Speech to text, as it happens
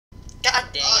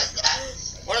dang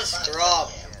it. What a scrub.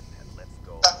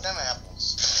 Fuck them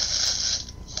apples.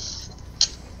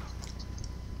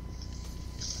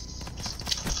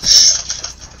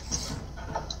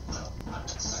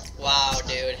 Wow,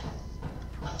 dude.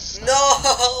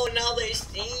 No, now they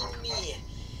see me.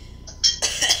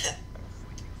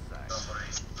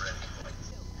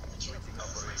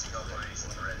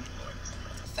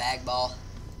 Fag ball.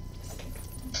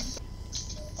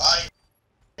 Bye.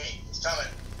 He's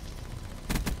coming.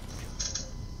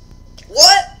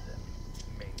 What?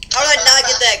 How did I not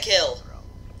get that kill?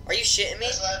 Are you shitting me?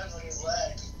 That's what happens when you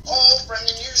lag. Oh,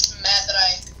 Brendan, you're just mad that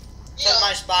I... Took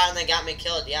my spot and they got me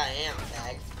killed. Yeah, I am,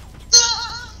 fag.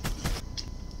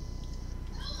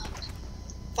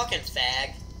 Fucking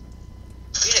fag.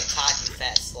 You're a cocky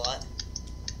fat slut.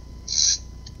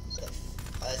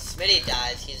 Smitty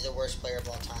dies. He's the worst player of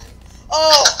all time.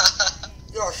 Oh!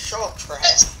 You're so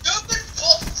trash. Stupid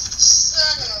bull.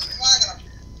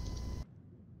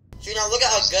 See, now look at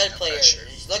how good player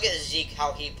is. Look at Zeke,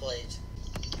 how he plays.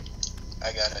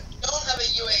 I got it. They don't have a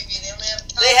UAV. They only have...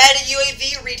 They had a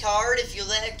UAV, retard. If you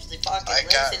actually fucking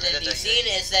listen and you've seen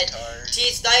it, it's that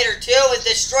T. Snyder 2 has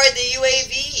destroyed the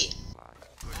UAV.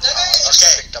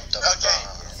 Okay. Okay.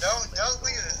 Don't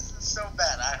leave it. This is so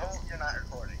bad. I hope you're not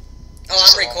recording. Oh,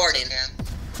 I'm recording.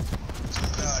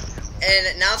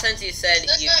 And now since you said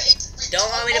you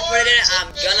don't want me to put it in, I'm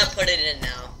gonna put it in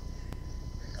now.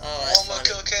 Oh, that's Walma funny.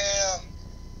 Killcam.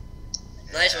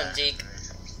 Nice one, Zeke.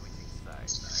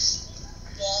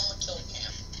 Walma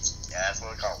Killcam. Yeah, that's what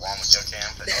we call Walma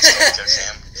Killcam. But no scope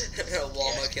Killcam.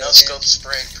 Walma Killcam. No scope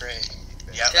spray and pray.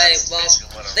 Yeah, okay, that's well,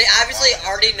 basically what they obviously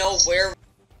already know where.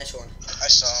 This one. I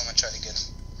saw him. I tried to get him.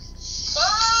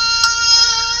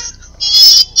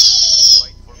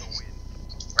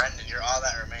 Brendan, you're all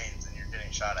that remains, and you're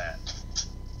getting shot at.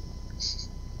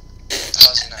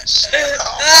 How's he nice?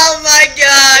 Oh my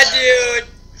god, dude!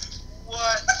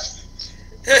 What?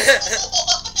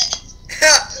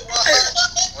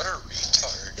 What a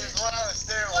retard. There's one on the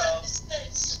stairwell.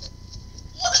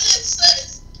 What is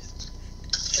this?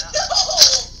 No!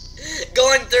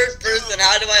 Going third person,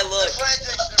 how do I look? They're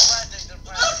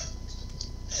planting.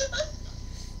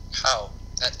 How?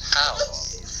 How?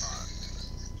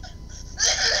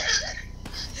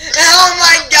 Oh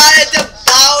my god, it's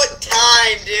about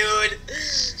time, dude!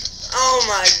 Oh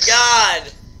my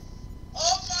god!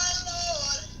 Oh my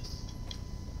lord!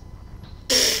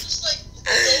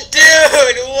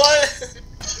 Dude, what?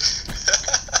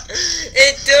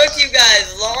 It took you guys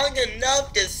long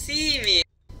enough to see me.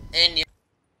 And you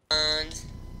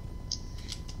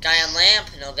guy on lamp,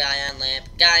 no guy on lamp.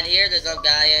 Guy in here, there's no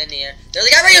guy in here. There's a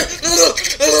guy right here!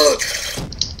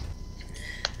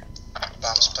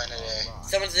 Bombs planted A.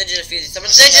 Someone's ninja defusing.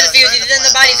 Someone's ninja defusing. He's in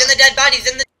the body. He's in the dead body. He's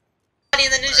in the body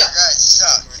in the ninja. That guy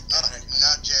sucks. Oh,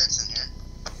 now Jared's in here.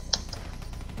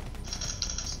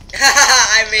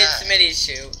 I made Smitty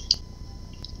shoot.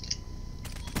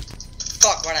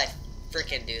 Fuck, why'd I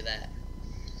freaking do that?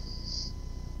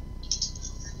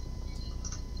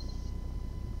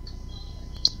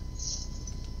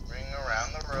 Ring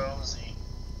around the rosy.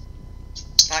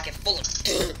 Pocket full of.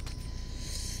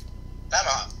 Time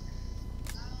out.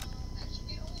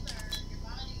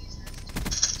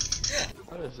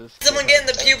 What is this? Someone getting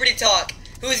the puberty talk.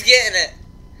 Who's getting it?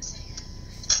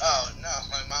 Oh no,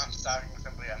 my mom's talking to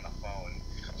somebody on the phone.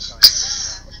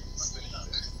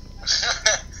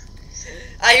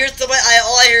 I hear somebody.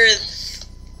 All I hear is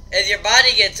as your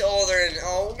body gets older and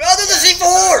oh god, there's a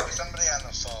C4. Somebody on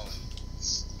the phone.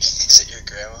 Is it your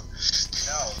grandma?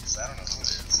 No, I don't know who it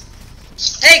is.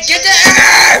 Hey, get the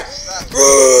air!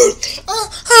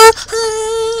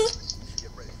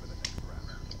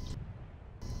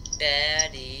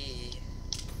 Daddy.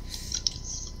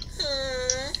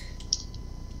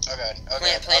 Oh god.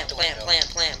 Okay.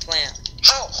 Plant.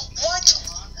 How? What?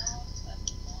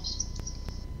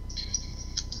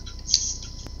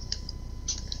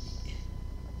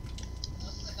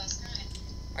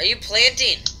 Are you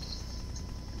planting?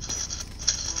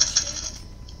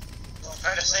 I'm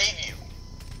trying to save you.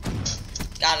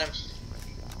 Got him.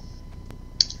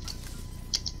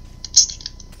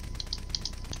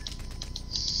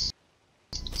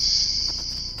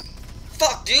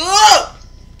 Fuck, dude!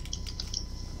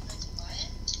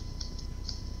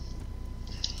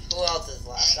 Who else is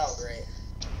last? Oh, great.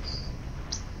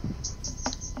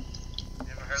 You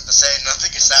ever heard the saying,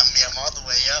 nothing can stop me, I'm all the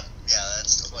way up? Yeah,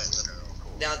 that's quite literal.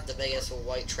 Not the biggest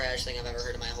white trash thing I've ever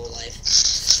heard in my whole life.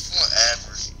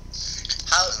 Whatever.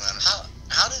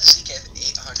 How does he get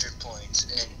 800 points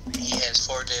and he has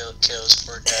 4 kills,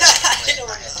 4 deaths? I don't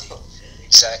know.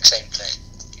 Exact same thing.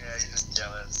 Yeah, you're just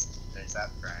jealous.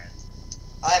 Stop crying.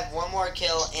 I have one more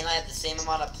kill, and I have the same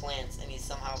amount of plants, and he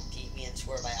somehow beat me and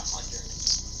scored by 100.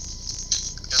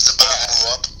 Because the bomb blew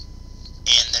up,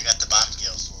 and they got the bomb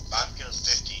kills. So bomb kills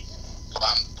 50. The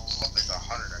bomb blew up is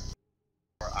 100.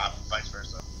 Or vice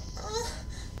versa.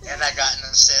 And I got an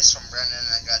assist from Brendan,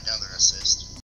 and I got another assist.